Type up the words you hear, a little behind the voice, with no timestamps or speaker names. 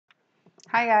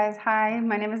Hi guys, hi,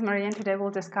 my name is Maria and today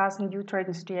we'll discuss new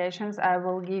trading situations. I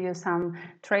will give you some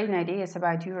trading ideas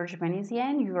about Euro Japanese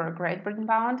yen, Euro Great Britain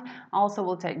pound. Also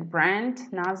we'll take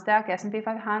Brent, NASDAQ, SP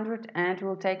 500 and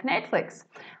we'll take Netflix.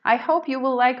 I hope you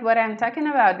will like what I'm talking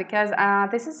about because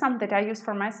this is something that I use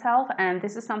for myself and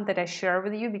this is something that I share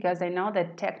with you because I know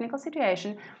that technical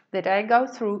situation that I go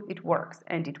through, it works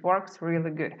and it works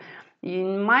really good.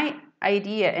 In my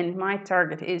idea and my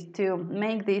target is to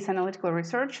make this analytical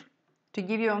research to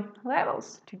give you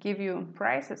levels, to give you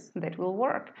prices that will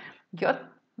work. Your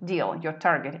deal, your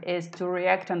target is to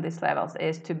react on these levels,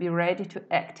 is to be ready to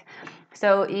act.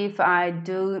 So if I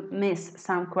do miss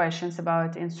some questions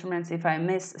about instruments, if I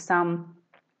miss some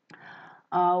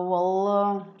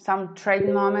some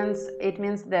trading moments, it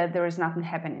means that there is nothing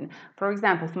happening. For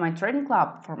example, for my trading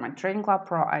club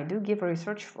pro, I do give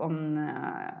research from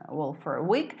for a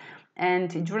week,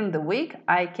 and during the week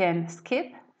I can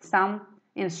skip some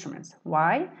instruments.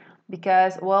 Why?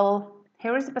 Because, well,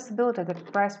 here is the possibility that the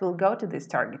price will go to this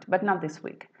target, but not this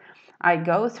week. I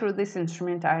go through this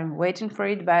instrument, I'm waiting for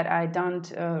it, but I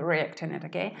don't react on it,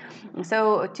 okay?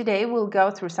 So today we'll go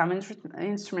through some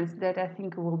instruments that I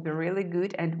think will be really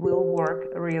good and will work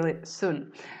really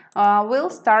soon. We'll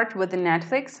start with the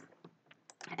Netflix,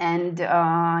 and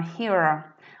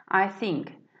here I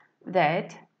think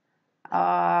that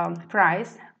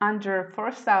price under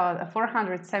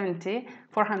 470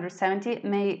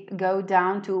 may go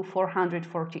down to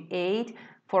 448,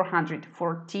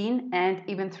 414 and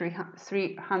even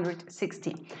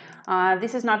 360.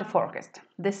 This is not a forecast.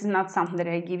 This is not something that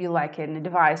I give you like an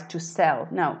advice to sell.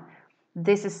 No,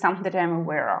 this is something that I'm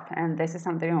aware of and this is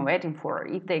something I'm waiting for.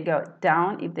 If they go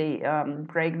down, if they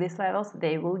break these levels,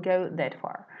 they will go that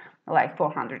far, like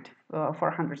 400,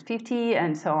 450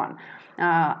 and so on.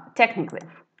 Technically,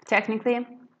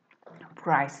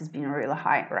 price has been really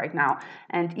high right now,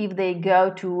 and if they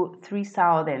go to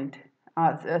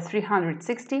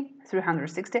 360,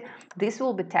 this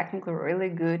will be technically really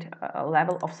good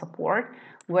level of support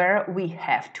where we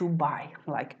have to buy,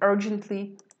 like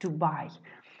urgently to buy.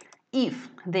 If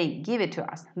they give it to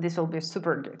us, this will be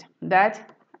super good, but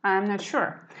I'm not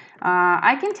sure.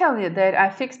 I can tell you that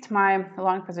I fixed my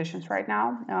long positions right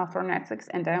now for Netflix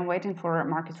and I'm waiting for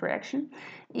market reaction.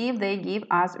 If they give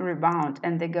us a rebound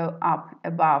and they go up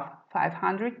above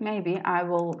 500, maybe I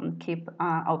will keep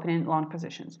opening long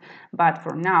positions. But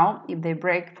for now, if they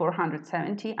break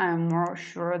 470, I'm more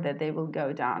sure that they will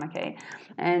go down, okay?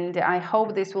 And I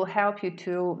hope this will help you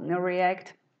to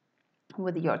react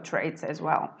with your trades as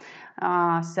well.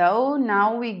 So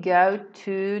now we go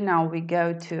to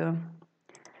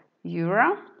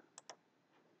Euro.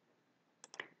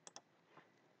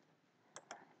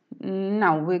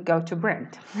 Now we go to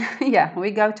Brent. Yeah,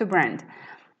 we go to Brent.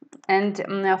 And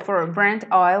for Brent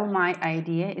oil, my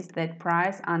idea is that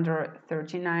price under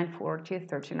 39.40,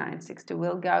 39.60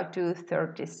 will go to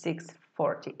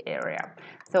 36.40 area.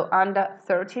 So under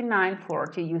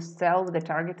 39.40, you sell the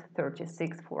target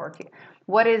 36.40.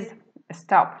 What is a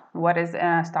stop? What is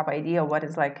a stop idea? What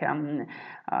is like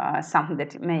something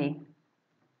that may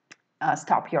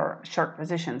stop your short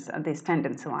positions? This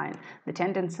tendency line, the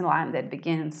tendency line that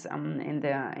begins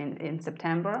in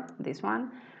September, this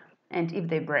one. And if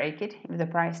they break it, if the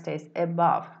price stays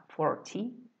above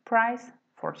 40 price,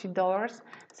 $40,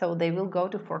 so they will go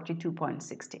to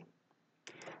 42.60.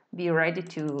 Be ready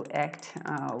to act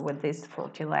with this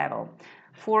 40 level.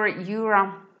 For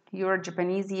Euro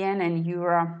Japanese yen and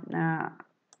Euro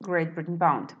Great Britain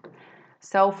pound.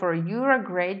 So for Euro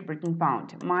Great Britain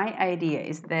pound, my idea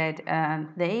is that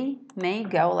they may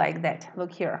go like that.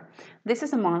 Look here. This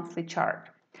is a monthly chart.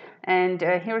 And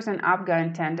here's an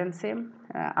upgoing tendency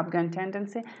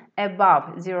above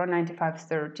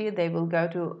 0.9530. They will go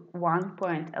to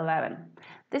 1.11.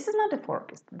 This is not a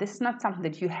forecast. This is not something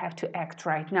that you have to act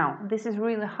right now. This is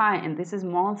really high and this is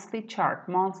monthly chart,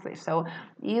 monthly. So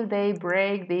if they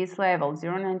break this level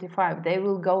 0.95, they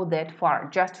will go that far.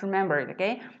 Just remember it,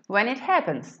 okay? When it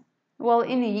happens, well,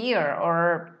 in a year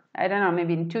or I don't know,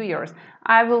 maybe in 2 years,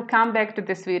 I will come back to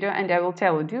this video and I will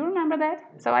tell you, do you remember that?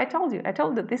 So I told you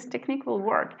this technique will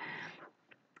work.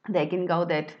 They can go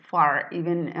that far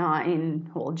even in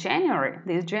January,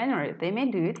 this January, they may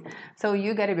do it. So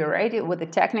you got to be ready with the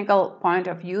technical point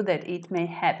of view that it may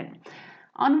happen.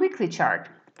 On weekly chart,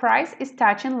 price is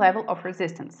touching level of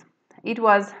resistance. It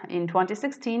was in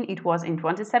 2016, it was in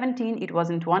 2017, it was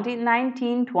in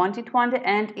 2019, 2020,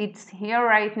 and it's here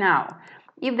right now.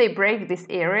 If they break this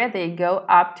area, they go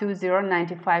up to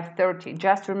 0.9530.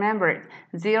 Just remember it,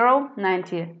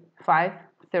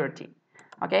 0.9530.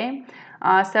 Okay,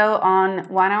 So on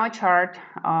 1 hour chart,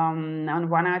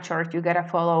 you gotta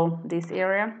follow this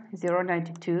area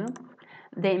 0.92.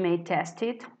 They may test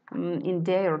it in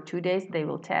day or 2 days. They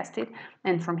will test it,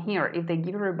 and from here, if they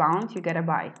give a rebound, you gotta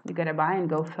buy. You gotta buy and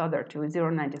go further to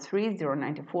 0.93,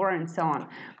 0.94, and so on.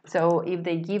 So if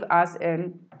they give us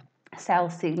an sell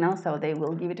signal, so they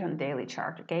will give it on daily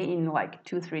chart, okay, in like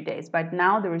 2-3 days, but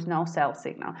now there is no sell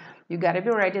signal. You got to be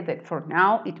ready that for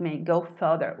now it may go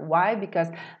further. Why? Because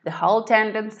the whole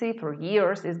tendency for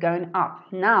years is going up.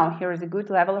 Now here is a good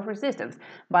level of resistance,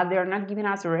 but they're not giving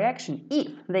us a reaction.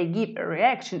 If they give a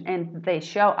reaction and they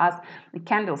show us the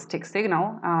candlestick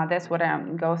signal, that's what I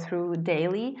go through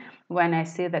daily. When I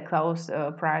see the close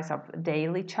price of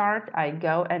daily chart, I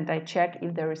go and I check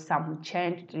if there is some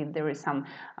change, if there is some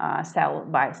sell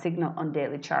buy signal on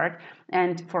daily chart.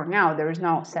 And for now, there is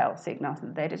no sell signal.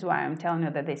 That is why I'm telling you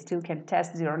that they still can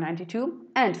test 0.92,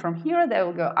 and from here they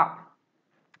will go up.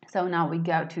 So now we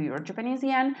go to your Japanese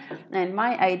yen, and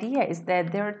my idea is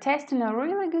that they're testing a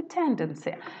really good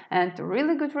tendency and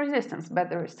really good resistance, but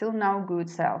there is still no good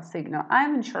sell signal.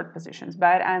 I'm in short positions,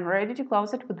 but I'm ready to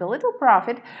close it with a little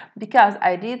profit because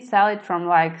I did sell it from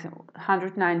like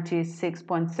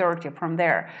 196.30 from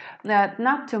there.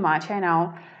 Not too much, I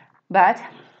know, but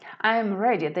I'm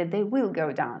ready that they will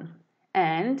go down.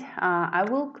 And I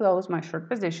will close my short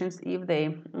positions if they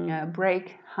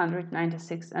break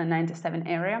 196.97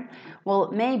 area.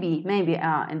 Well, maybe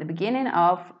in the beginning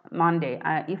of Monday,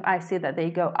 if I see that they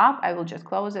go up, I will just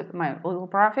close it my little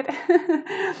profit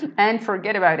and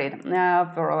forget about it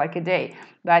for like a day.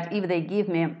 But if they give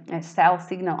me a sell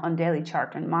signal on daily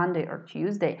chart on Monday or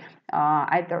Tuesday,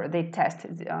 either they test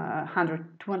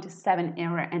 127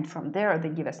 area and from there they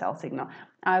give a sell signal,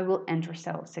 I will enter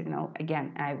sell signal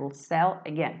again. I will sell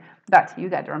again. But you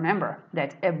got to remember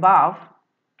that above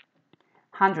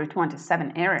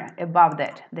 127 area, above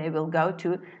that, they will go to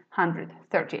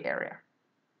 130 area.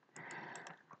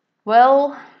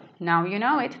 Well, now you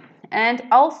know it. And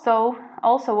also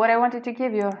what I wanted to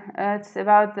give you, it's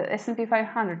about the SP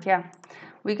 500. Yeah,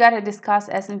 we got to discuss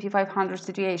SP 500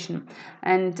 situation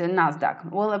and NASDAQ.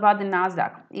 Well, about the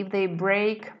NASDAQ, if they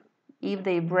break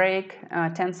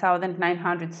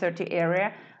 10,930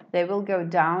 area, they will go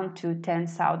down to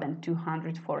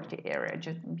 10,240 area.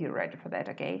 Just be ready for that,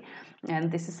 okay?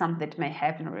 And this is something that may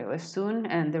happen really soon,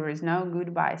 and there is no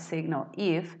good buy signal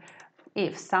if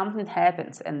something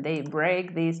happens and they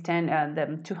break these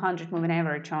the 200 moving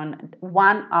average on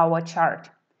 1 hour chart.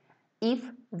 If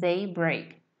they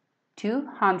break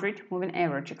 200 moving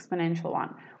average exponential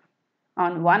one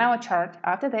on 1 hour chart,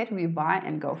 after that we buy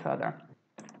and go further.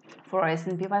 For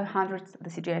S&P 500, the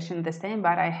situation is the same,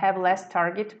 but I have less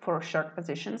target for short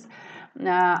positions.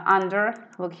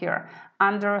 Look here,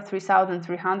 under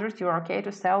 3,300, you're okay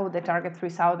to sell with the target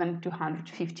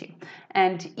 3,250.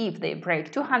 And if they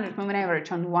break 200 moving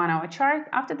average on 1 hour chart,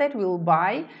 after that we'll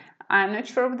buy. I'm not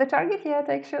sure of the target yet,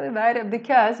 actually, but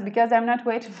because I'm not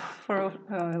waiting for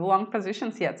long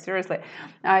positions yet. Seriously,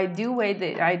 I do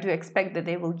expect that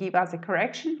they will give us a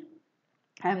correction.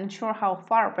 I'm not sure how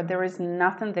far, but there is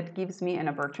nothing that gives me an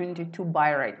opportunity to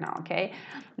buy right now, okay?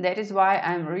 That is why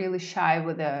I'm really shy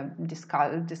with the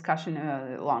discussion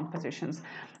long positions.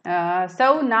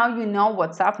 So now you know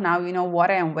what's up, now you know what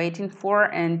I am waiting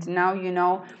for, and now you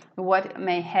know what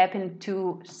may happen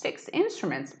to 6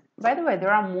 instruments. By the way,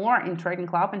 there are more in Trading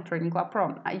Club and Trading Club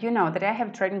Pro. You know that I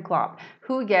have Trading Club,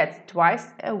 who gets twice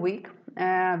a week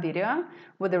video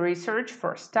with the research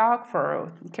for stock,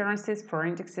 for currencies, for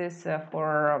indexes,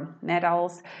 for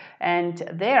metals, and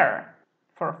there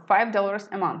for $5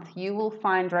 a month you will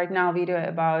find right now video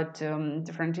about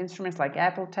different instruments like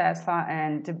Apple, Tesla,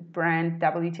 and Brent,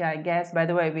 WTI, gas. By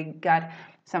the way, we got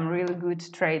some really good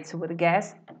trades with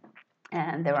gas,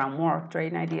 and there are more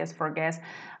trading ideas for gas.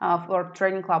 For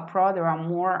Trading Club Pro, there are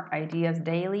more ideas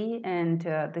daily, and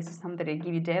this is something that I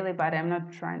give you daily, but I'm not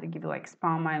trying to give you like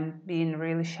spam. I'm being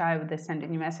really shy with the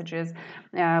sending you messages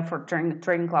for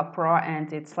Trading Club Pro,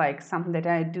 and it's like something that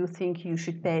I do think you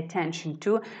should pay attention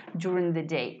to during the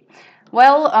day.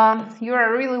 Well, you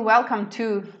are really welcome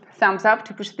to thumbs up,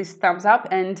 to push this thumbs up,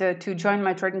 and to join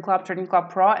my Trading Club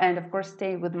Pro, and of course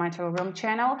stay with my Telegram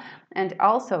channel, and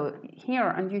also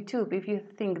here on YouTube. If you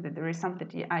think that there is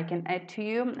something I can add to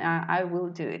you, I will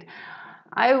do it.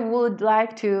 I would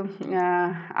like to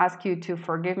ask you to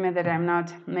forgive me that I'm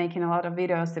not making a lot of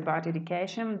videos about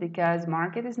education, because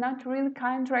market is not really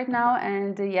kind right now,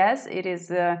 and yes, it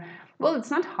is well,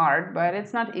 it's not hard, but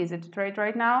it's not easy to trade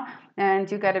right now,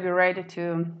 and you got to be ready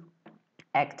to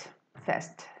act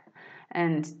fast.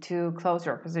 and to close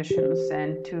your positions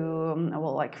and to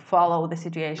well, like follow the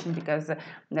situation, because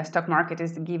the stock market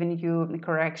is giving you the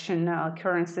correction,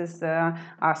 currencies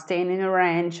are staying in a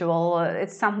range. Well,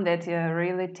 it's something that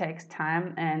really takes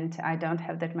time, and I don't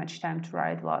have that much time to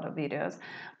write a lot of videos.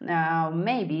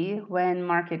 Maybe when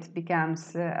market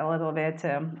becomes a little bit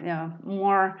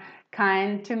more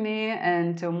kind to me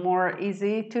and more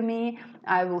easy to me,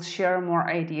 I will share more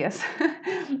ideas.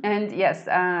 And yes,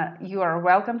 you are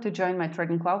welcome to join my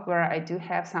trading club, where I do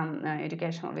have some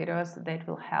educational videos that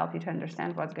will help you to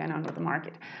understand what's going on with the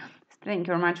market. Thank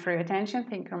you very much for your attention.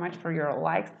 Thank you very much for your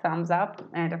likes, thumbs up,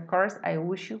 and of course, I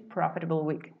wish you a profitable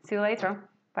week. See you later.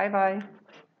 Bye bye.